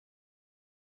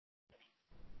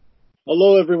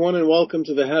Hello, everyone, and welcome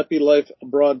to the Happy Life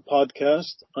Abroad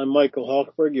podcast. I'm Michael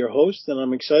Hochberg, your host, and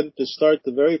I'm excited to start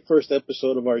the very first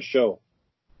episode of our show.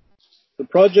 The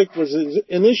project was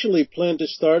initially planned to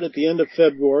start at the end of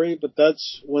February, but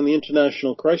that's when the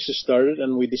international crisis started,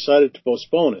 and we decided to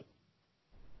postpone it.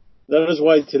 That is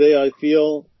why today I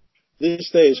feel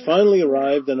this day has finally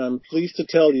arrived, and I'm pleased to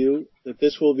tell you that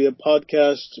this will be a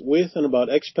podcast with and about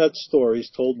expat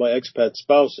stories told by expat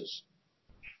spouses.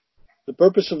 The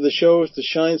purpose of the show is to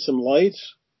shine some light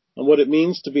on what it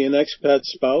means to be an expat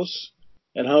spouse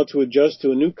and how to adjust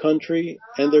to a new country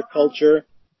and their culture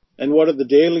and what are the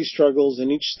daily struggles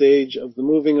in each stage of the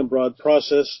moving abroad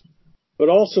process, but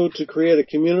also to create a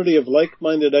community of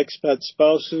like-minded expat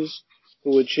spouses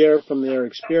who would share from their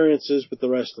experiences with the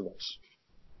rest of us.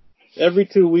 Every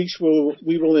 2 weeks,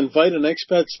 we will invite an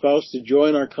expat spouse to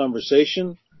join our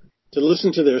conversation, to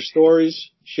listen to their stories,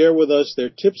 share with us their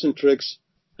tips and tricks,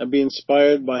 and be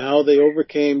inspired by how they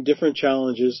overcame different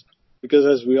challenges, because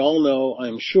as we all know,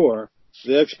 I'm sure,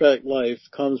 the expat life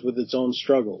comes with its own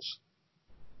struggles.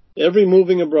 Every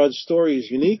moving abroad story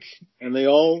is unique, and they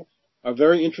all are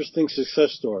very interesting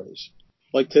success stories,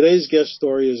 like today's guest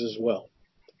story is as well.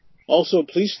 Also,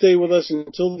 please stay with us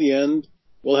until the end.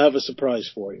 We'll have a surprise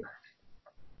for you.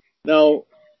 Now,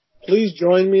 please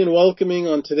join me in welcoming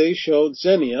on today's show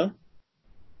Xenia.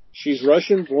 She's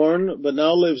Russian-born, but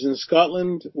now lives in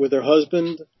Scotland with her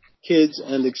husband, kids,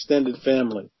 and extended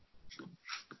family.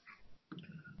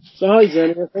 So hi,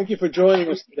 Xenia. Thank you for joining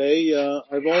us today.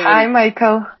 Hi,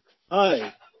 Michael.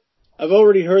 Hi. I've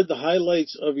already heard the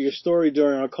highlights of your story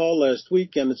during our call last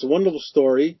week, and it's a wonderful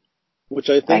story, which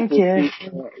I think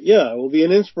will be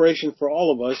an inspiration for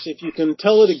all of us. If you can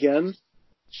tell it again,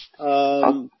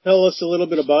 tell us a little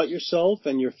bit about yourself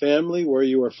and your family, where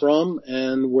you are from,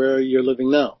 and where you're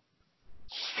living now.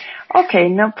 Okay,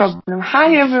 no problem.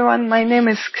 Hi, everyone. My name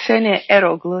is Ksenia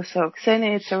Eroglu. So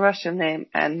Ksenia is a Russian name,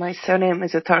 and my surname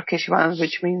is a Turkish one,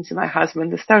 which means my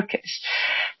husband is Turkish.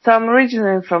 So I'm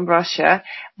originally from Russia,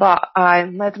 but I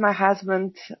met my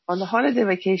husband on a holiday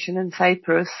vacation in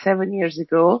Cyprus 7 years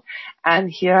ago, and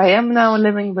here I am now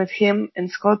living with him in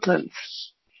Scotland.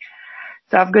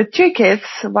 So I've got 2 kids.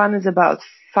 One is about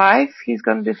 5. He's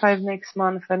going to be 5 next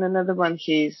month, and another one,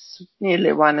 he's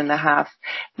nearly 1.5.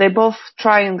 They're both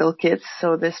triangle kids,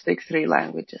 so they speak 3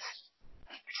 languages.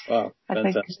 Wow,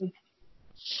 fantastic.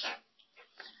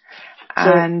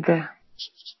 And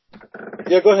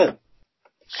yeah, go ahead.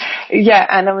 Yeah,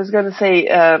 and I was going to say,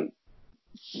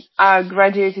 I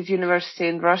graduated university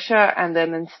in Russia, and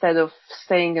then instead of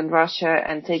staying in Russia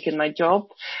and taking my job,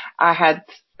 I had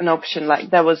an option,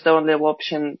 like that was the only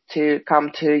option to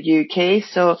come to UK.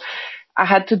 So I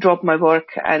had to drop my work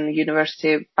and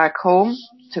university back home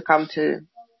to come to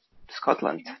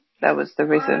Scotland. That was the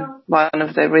reason, one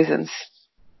of the reasons.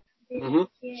 Mm-hmm.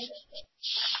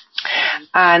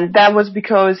 And that was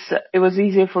because it was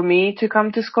easier for me to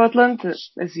come to Scotland.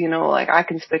 As you know, like I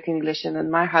can speak English, and then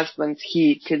my husband,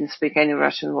 he couldn't speak any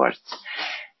Russian words.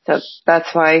 So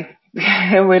that's why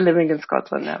we're living in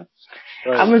Scotland now.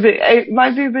 Right. I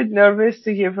might be a bit nervous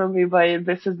to hear from me, but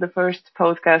this is the first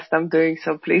podcast I'm doing,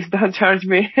 so please don't charge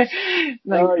me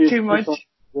too much.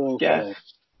 Yeah.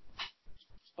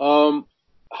 How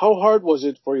hard was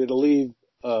it for you to leave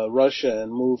Russia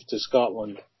and move to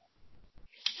Scotland?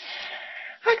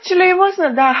 Actually, it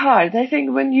wasn't that hard. I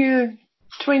think when you're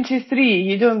 23,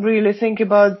 you don't really think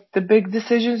about the big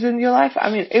decisions in your life. I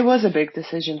mean, it was a big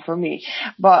decision for me,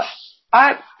 but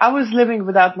I was living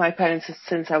without my parents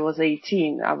since I was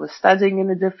 18. I was studying in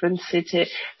a different city,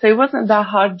 so it wasn't that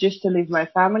hard just to leave my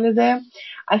family there.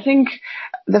 I think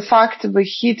the fact that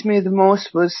hit me the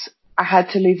most was I had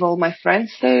to leave all my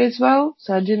friends there as well,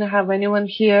 so I didn't have anyone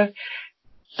here.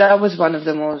 That was one of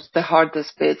the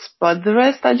hardest bits. But the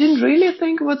rest, I didn't really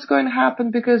think what's going to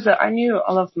happen, because I knew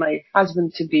I loved my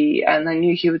husband to be, and I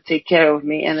knew he would take care of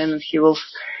me, and then he will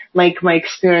make my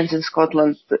experience in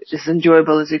Scotland as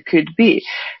enjoyable as it could be.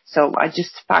 So I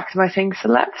just packed my things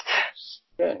and left.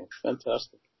 Okay,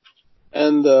 fantastic.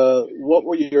 And what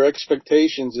were your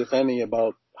expectations, if any,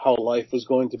 about how life was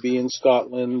going to be in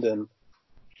Scotland and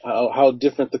how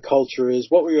different the culture is?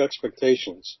 What were your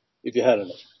expectations, if you had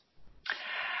any?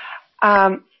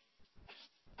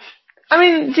 I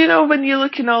mean, you know, when you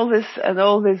look in all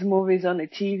these movies on the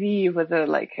TV, where they're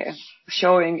like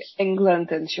showing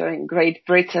England and showing Great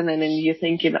Britain, and then you're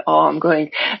thinking, oh, I'm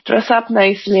going dress up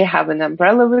nicely, have an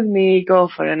umbrella with me, go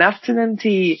for an afternoon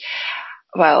tea.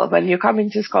 Well, when you come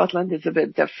into Scotland, it's a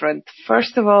bit different.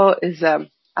 First of all, is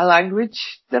a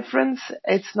language difference.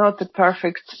 It's not the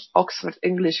perfect Oxford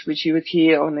English which you would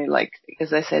hear only, like,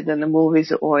 as I said, in the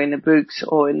movies or in the books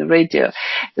or in the radio.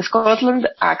 The Scotland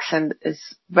accent is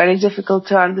very difficult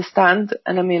to understand,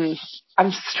 and I mean,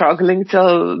 I'm struggling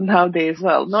till nowadays as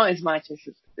well. Not as much as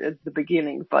at the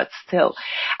beginning, but still.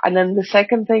 And then the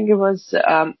second thing was,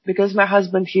 because my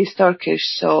husband, he's Turkish,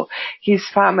 so his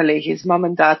family, his mom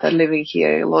and dad are living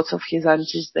here. Lots of his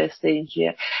aunties, they're staying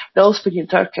here. They all speak in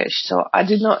Turkish. So I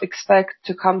did not expect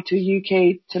to come to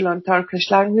UK to learn Turkish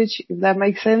language, if that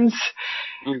makes sense.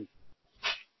 Mm.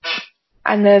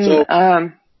 And then,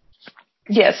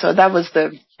 so that was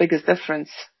the biggest difference.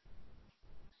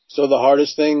 So the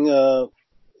hardest thing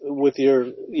with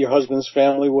your husband's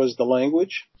family was the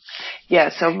language? Yeah,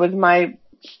 so with my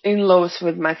in-laws,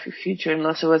 with my future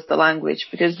in-laws, it was the language,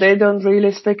 because they don't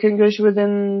really speak English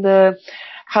within the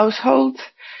household.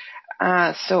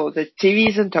 So the TV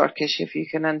is in Turkish, if you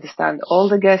can understand. All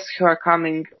the guests who are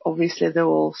coming, obviously they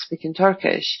will speak in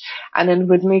Turkish. And then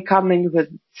with me coming with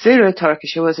zero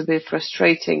Turkish, it was a bit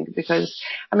frustrating because,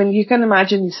 I mean, you can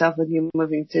imagine yourself when you're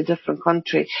moving to a different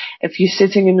country. If you're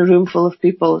sitting in a room full of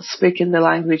people speaking the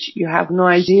language, you have no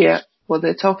idea what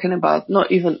they're talking about,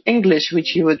 not even English,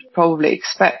 which you would probably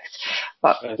expect.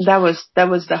 But that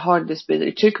was the hardest bit.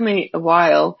 It took me a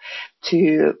while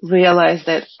to realize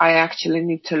that I actually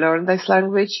need to learn this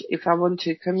language if I want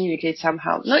to communicate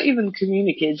somehow. Not even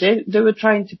communicate. They were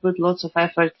trying to put lots of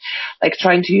effort, like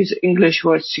trying to use English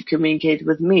words to communicate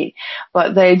with me.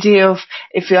 But the idea of,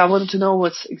 if I want to know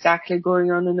what's exactly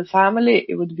going on in the family,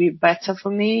 it would be better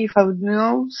for me if I would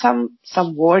know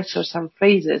some words or some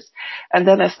phrases. And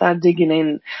then I start digging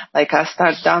in, like I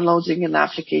start downloading in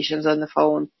applications on the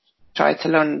phone, try to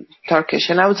learn Turkish.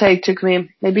 And I would say it took me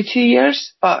maybe 2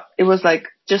 years, but it was like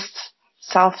just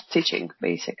self-teaching,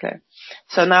 basically.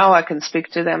 So now I can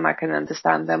speak to them, I can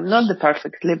understand them, not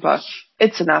perfectly, but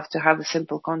it's enough to have a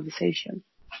simple conversation.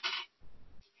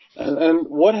 And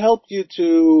what helped you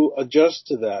to adjust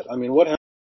to that? I mean, what helped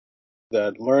you to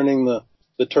that, learning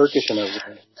the Turkish and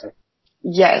everything?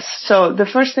 Yes. So the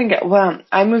first thing,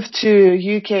 I moved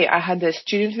to UK. I had a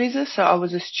student visa, so I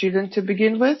was a student to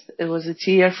begin with. It was a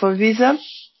Tier 4 visa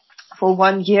for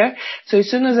 1 year. So as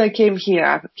soon as I came here,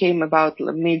 I came about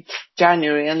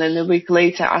mid-January, and then a week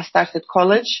later I started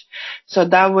college. So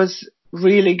that was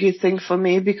really good thing for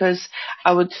me because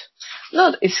I would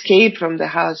not escape from the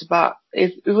house, but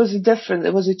it was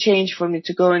it was a change for me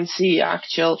to go and see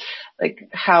actual, like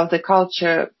how the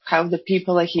culture, how the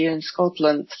people are here in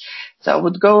Scotland. So I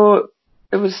would go,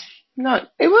 it was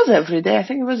every day. I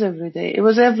think it was every day. It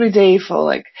was every day for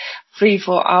like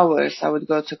 3-4 hours I would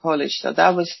go to college. So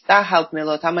that helped me a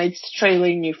lot. I made straight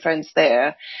away new friends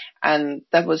there. And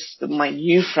that was my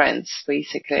new friends,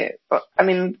 basically. But I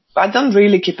mean, I don't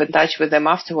really keep in touch with them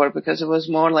afterward because it was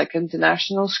more like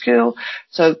international school.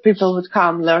 So people would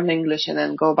come, learn English, and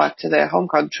then go back to their home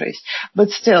countries. But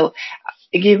still,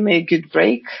 it gave me a good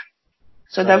break.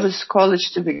 So that was college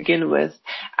to begin with.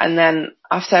 And then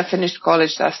after I finished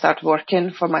college, I started working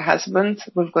for my husband.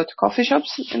 We've got coffee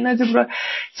shops in Edinburgh.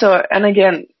 So, and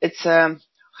again, it's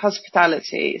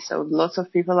hospitality. So lots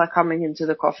of people are coming into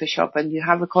the coffee shop and you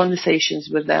have conversations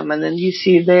with them, and then you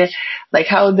see like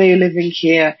how they're living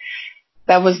here.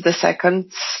 That was the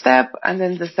second step. And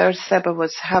then the third step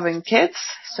was having kids.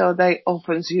 So that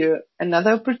opens you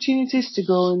another opportunities to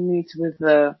go and meet with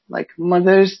the like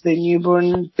mothers, the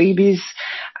newborn babies,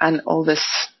 and all this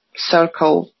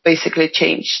circle basically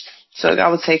changed. So I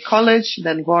would say college,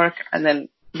 then work, and then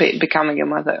becoming a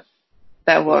mother.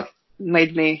 That work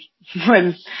made me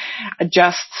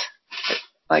adjust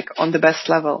like on the best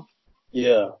level.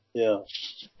 Yeah.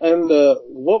 And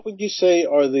what would you say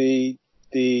are the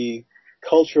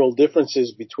cultural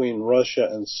differences between Russia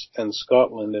and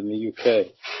Scotland and the UK?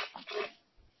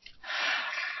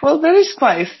 Well, there is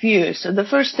quite a few. So the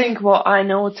first thing what I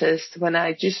noticed when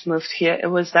I just moved here, it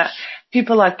was that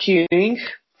people are queuing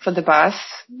for the bus,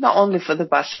 not only for the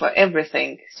bus, for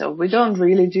everything. So we don't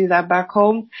really do that back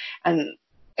home. And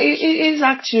it is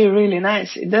actually really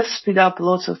nice. It does speed up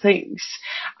lots of things.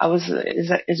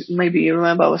 Maybe you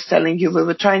remember I was telling you we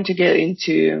were trying to get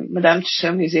into Madame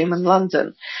Tussauds Museum in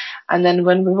London. And then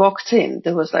when we walked in,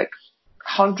 there was like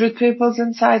 100 people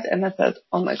inside, and I thought,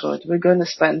 oh my God, we're going to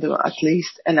spend at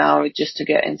least an hour just to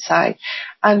get inside.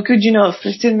 And could you know,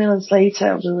 15 minutes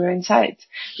later, we were inside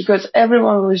because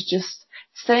everyone was just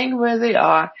staying where they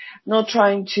are, not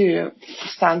trying to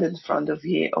stand in front of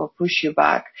you or push you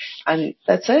back. And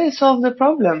that's it, it solved the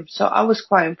problem. So I was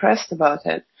quite impressed about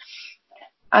it.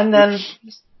 And then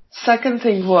second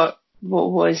thing what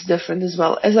was different as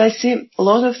well, as I see a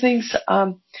lot of things,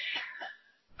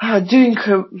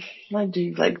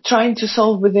 trying to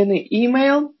solve within an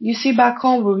email. You see, back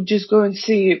home we would just go and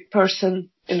see person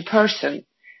in person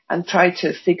and try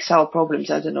to fix our problems.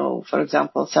 I don't know, for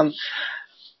example,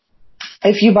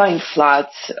 if you're buying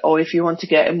flats or if you want to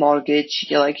get a mortgage,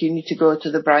 you need to go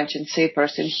to the branch and see a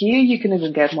person. Here you can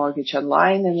even get mortgage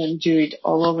online and then do it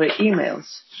all over emails.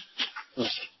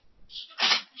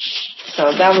 So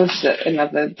that was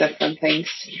another different things.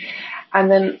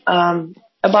 And then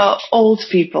about old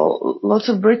people, lots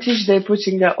of British, they're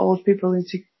putting their old people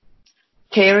into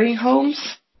caring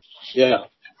homes. Yeah.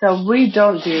 So we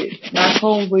don't do it. Back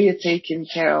home, we are taking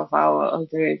care of our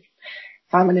older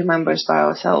family members by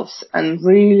ourselves, and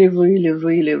really, really,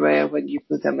 really rare when you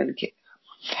put them in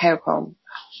care homes.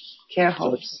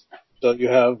 So you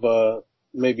have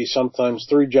maybe sometimes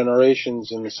 3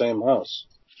 generations in the same house.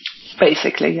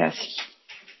 Basically, yes.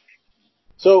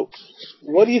 So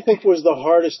what do you think was the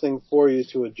hardest thing for you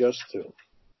to adjust to?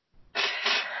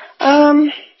 I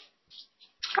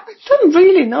don't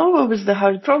really know what was the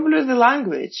hard. Probably the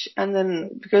language, and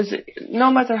then because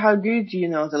no matter how good you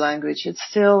know the language, it's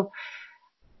still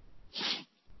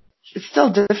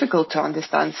difficult to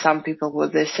understand some people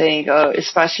what they're saying,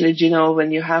 especially,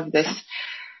 when you have this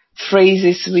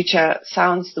phrases which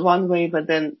sounds one way, but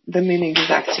then the meaning is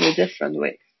actually a different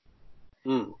way.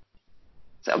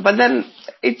 So, but then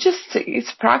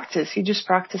it's practice. You're just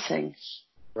practicing.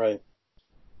 Right.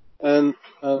 And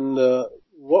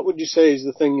what would you say is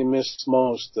the thing you miss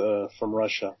most from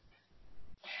Russia?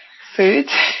 Food.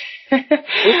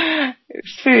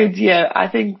 Food, yeah. I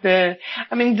think the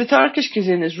Turkish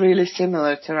cuisine is really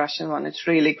similar to Russian one. It's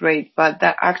really great, but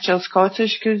the actual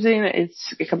Scottish cuisine,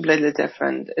 it's completely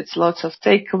different. It's lots of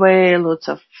takeaway, lots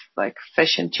of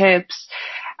fish and chips,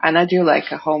 and I do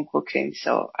like a home cooking,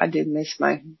 so I did miss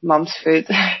my mom's food.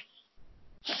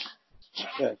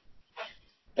 Okay.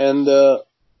 And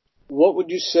what would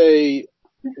you say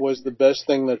was the best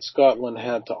thing that Scotland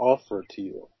had to offer to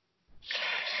you?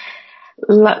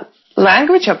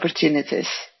 Language opportunities.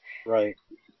 Right.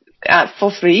 For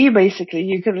free, basically.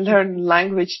 You can learn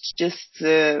language just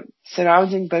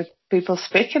surrounding by people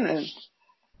speaking it.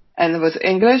 And it was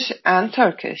English and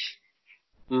Turkish.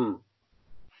 So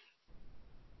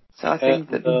I think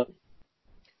that...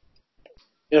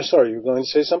 yeah, sorry, you were going to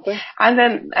say something? And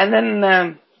then,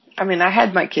 I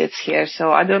had my kids here,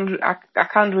 so I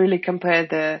can't really compare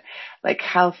the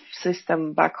health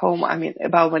system back home.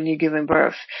 About when you're giving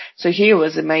birth. So here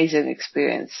was amazing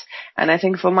experience, and I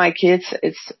think for my kids,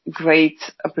 it's great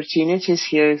opportunities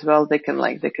here as well. They can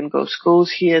go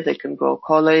schools here, they can go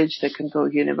college, they can go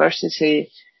university.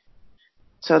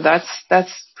 So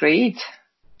that's great.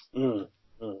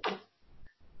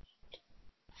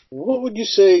 What would you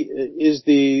say is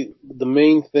the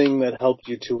main thing that helped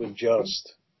you to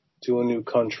adjust to a new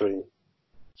country?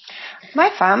 My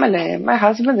family, my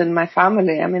husband and my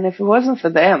family. If it wasn't for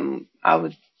them, I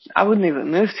wouldn't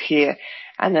even moved here.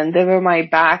 And then they were my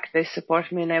back. They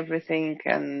support me in everything,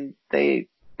 and they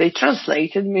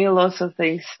translated me lots of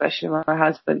things, especially my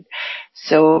husband.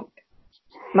 So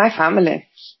my family.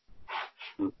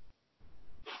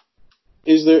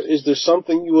 Is there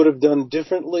something you would have done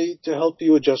differently to help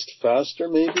you adjust faster,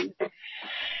 maybe?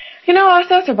 I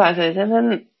thought about it, and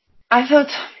then I thought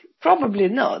probably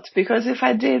not, because if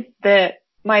I did,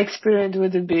 my experience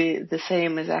wouldn't be the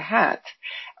same as I had.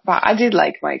 But I did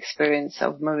like my experience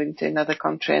of moving to another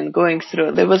country and going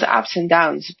through. There was ups and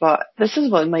downs, but this is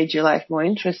what made your life more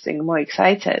interesting, more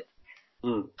excited.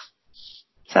 So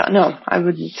no, I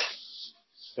wouldn't.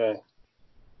 Okay.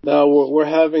 Now we're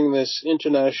having this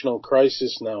international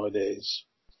crisis nowadays.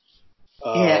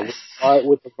 Yes.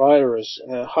 With the virus.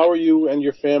 How are you and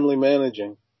your family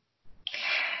managing?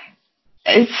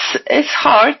 It's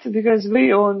hard because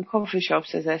we own coffee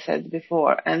shops, as I said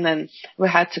before, and then we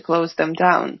had to close them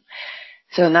down.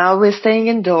 So now we're staying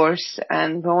indoors,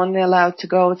 and we're only allowed to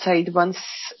go outside once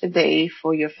a day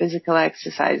for your physical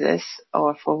exercises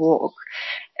or for walk.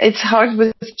 It's hard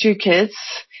with 2 kids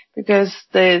because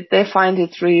they find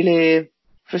it really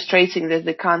frustrating that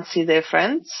they can't see their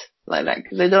friends. Like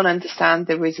they don't understand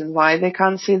the reason why they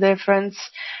can't see their friends.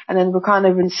 And then we can't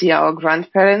even see our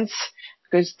grandparents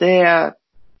because they are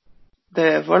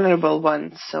the vulnerable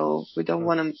ones. So we don't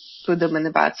want to put them in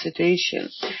a bad situation.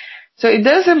 So it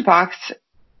does impact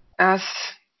us.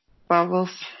 Well,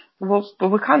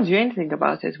 we can't do anything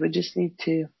about it. We just need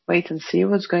to wait and see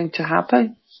what's going to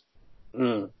happen.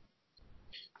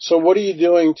 So what are you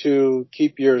doing to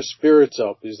keep your spirits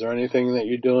up? Is there anything that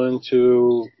you're doing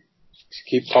to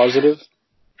keep positive?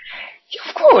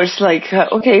 Of course,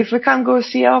 okay, if we can't go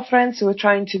see our friends, we're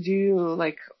trying to do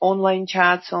like online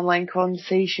chats, online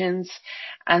conversations,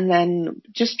 and then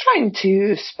just trying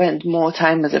to spend more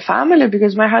time as a family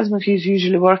because my husband, he's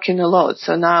usually working a lot.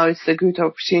 So now it's a good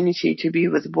opportunity to be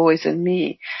with the boys and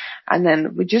me. And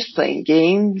then we're just playing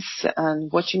games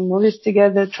and watching movies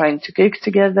together, trying to cook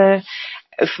together.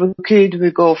 If we could,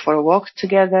 we go for a walk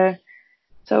together.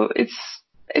 So it's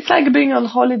like being on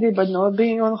holiday, but not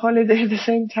being on holiday at the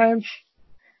same time.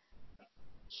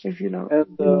 If you know.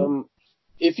 And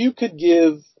if you could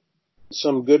give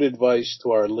some good advice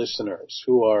to our listeners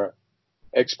who are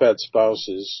expat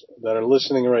spouses that are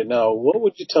listening right now, what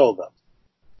would you tell them?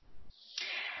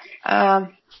 I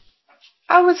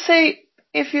would say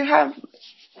if you have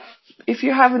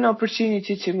an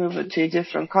opportunity to move to a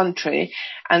different country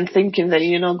and thinking that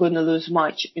you're not going to lose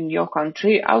much in your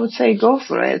country, I would say go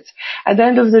for it. At the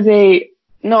end of the day,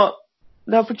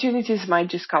 the opportunities might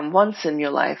just come once in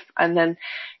your life, and then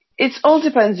it all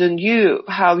depends on you,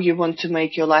 how you want to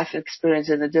make your life experience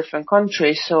in a different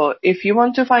country. So if you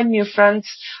want to find new friends,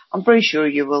 I'm pretty sure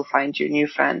you will find your new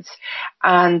friends.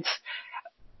 And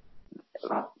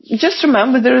just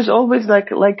remember, there is always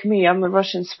like me, I'm a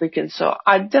Russian speaking, so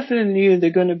I definitely knew there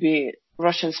are going to be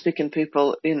Russian speaking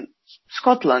people in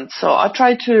Scotland. So I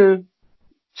tried to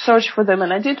search for them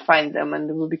and I did find them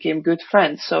and we became good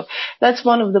friends. So that's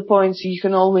one of the points. You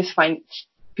can always find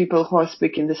people who are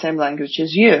speaking the same language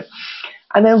as you.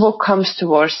 And then what comes to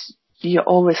worse, you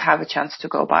always have a chance to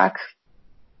go back.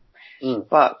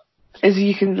 But as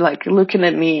you can, looking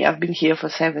at me, I've been here for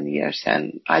 7 years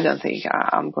and I don't think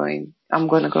I'm going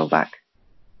to go back.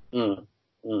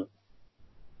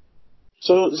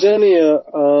 So Xenia,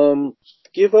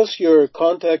 give us your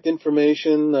contact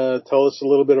information. Tell us a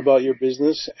little bit about your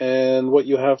business and what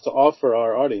you have to offer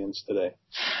our audience today.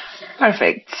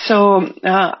 Perfect. So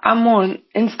I'm on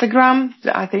Instagram.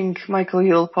 I think Michael,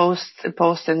 you'll post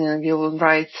and you'll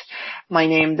write my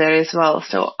name there as well.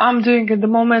 So I'm doing at the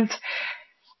moment,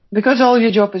 because all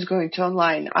your job is going to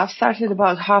online. I've started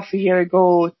about half a year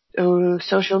ago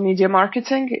social media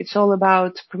marketing. It's all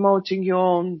about promoting your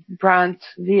own brand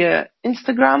via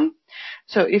Instagram.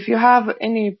 So if you have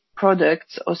any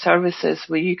products or services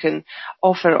where you can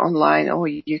offer online or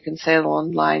you can sell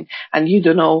online and you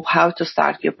don't know how to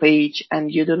start your page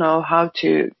and you don't know how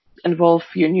to involve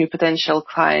your new potential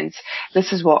clients,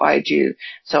 this is what I do.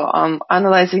 So I'm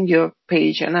analyzing your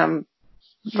page and I'm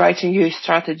writing you a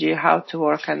strategy how to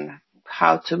work and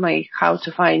how to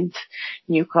find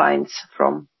new clients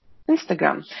from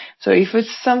Instagram. So if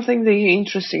it's something that you're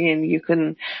interested in, you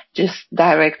can just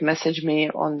direct message me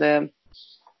on the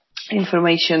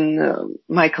information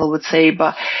Michael would say.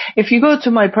 But if you go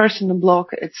to my personal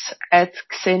blog, it's at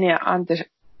Xenia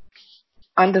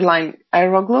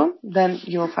 _Aeroglu, then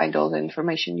you'll find all the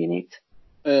information you need.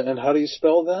 And how do you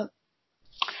spell that?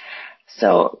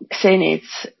 So Xenia,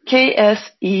 it's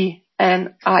KSENIA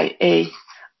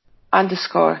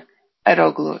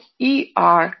 _Eroglu,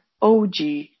 EROGLU.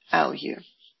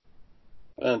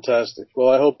 Fantastic. Well,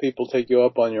 I hope people take you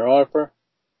up on your offer.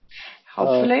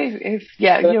 Hopefully,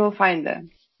 you'll find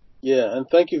them. Yeah, and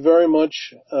thank you very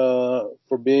much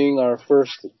for being our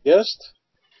first guest.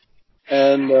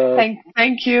 And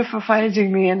thank you for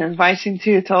finding me and inviting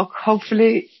to talk.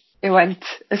 Hopefully, it went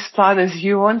as planned as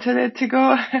you wanted it to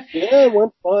go. Yeah, it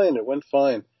went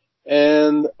fine.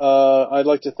 And I'd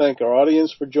like to thank our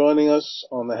audience for joining us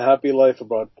on the Happy Life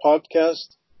Abroad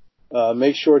podcast.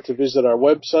 Make sure to visit our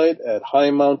website at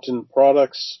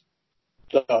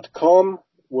highmountainproducts.com,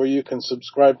 where you can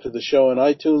subscribe to the show in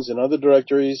iTunes and other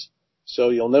directories so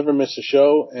you'll never miss a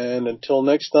show. And until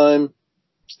next time,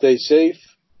 stay safe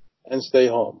and stay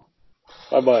home.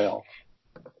 Bye-bye all.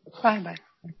 Bye-bye.